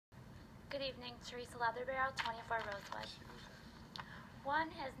Good evening, Teresa Leatherbarrow, 24 Rosewood.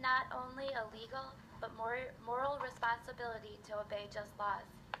 One has not only a legal but moral responsibility to obey just laws.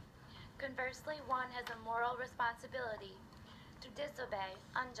 Conversely, one has a moral responsibility to disobey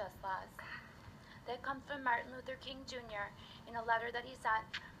unjust laws. That comes from Martin Luther King Jr. in a letter that he sent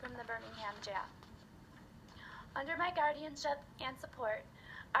from the Birmingham jail. Under my guardianship and support,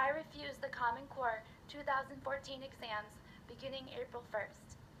 I refuse the Common Core 2014 exams beginning April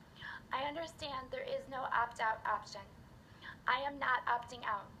 1st. I understand there is no opt-out option. I am not opting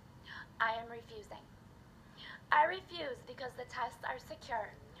out. I am refusing. I refuse because the tests are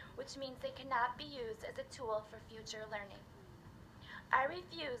secure, which means they cannot be used as a tool for future learning. I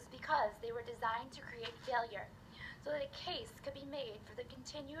refuse because they were designed to create failure so that a case could be made for the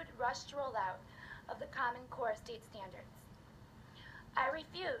continued rushed rollout of the Common Core state standards. I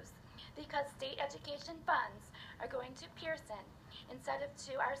refuse because state education funds are going to Pearson instead of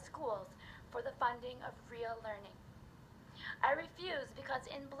to our schools for the funding of real learning. I refuse because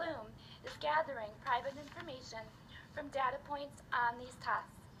In Bloom is gathering private information from data points on these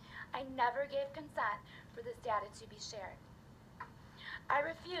tests. I never gave consent for this data to be shared. I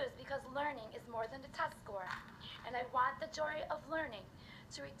refuse because learning is more than a test score, and I want the joy of learning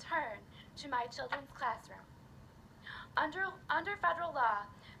to return to my children's classroom. Under federal law,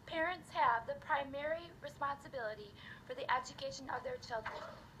 parents have the primary responsibility for the education of their children,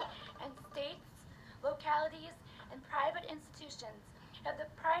 and states, localities, and private institutions have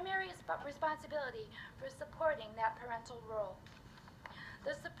the primary responsibility for supporting that parental role.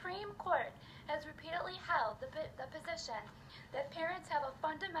 The Supreme Court has repeatedly held the position that parents have a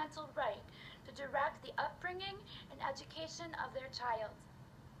fundamental right to direct the upbringing and education of their child.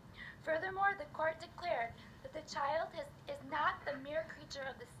 Furthermore, the court declared that the child is not the mere creature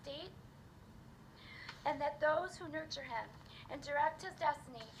of the state, and that those who nurture him and direct his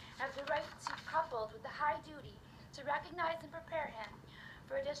destiny have the right to, coupled with the high duty, to recognize and prepare him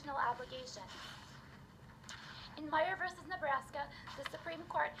for additional obligations. In Meyer v. Nebraska, the Supreme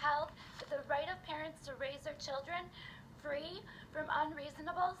Court held that the right of parents to raise their children free from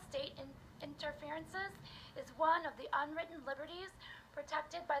unreasonable state interferences is one of the unwritten liberties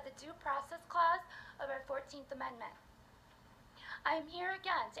protected by the Due Process Clause of our 14th Amendment. I am here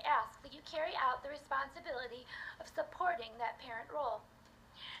again to ask that you carry out the responsibility of supporting that parent role,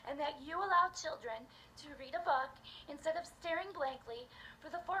 and that you allow children to read a book instead of staring blankly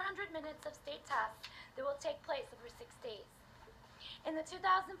for the 400 minutes of state tests that will take place over 6 days. In the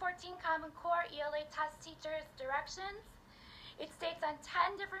 2014 Common Core ELA test teacher's directions, it states on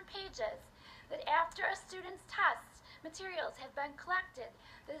 10 different pages that after a student's test materials have been collected,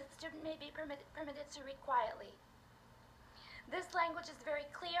 that the student may be permitted to read quietly. This language is very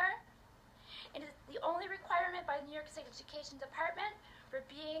clear. It is the only requirement by the New York State Education Department for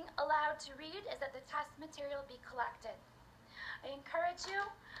being allowed to read is that the test material be collected. I encourage you,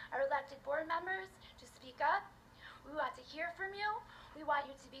 our elected board members, to speak up. We want to hear from you. We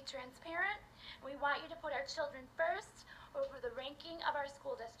want you to be transparent. And we want you to put our children first over the ranking of our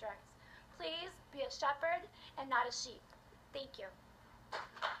school districts. Please be a shepherd and not a sheep. Thank you.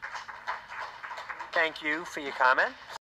 Thank you for your comment.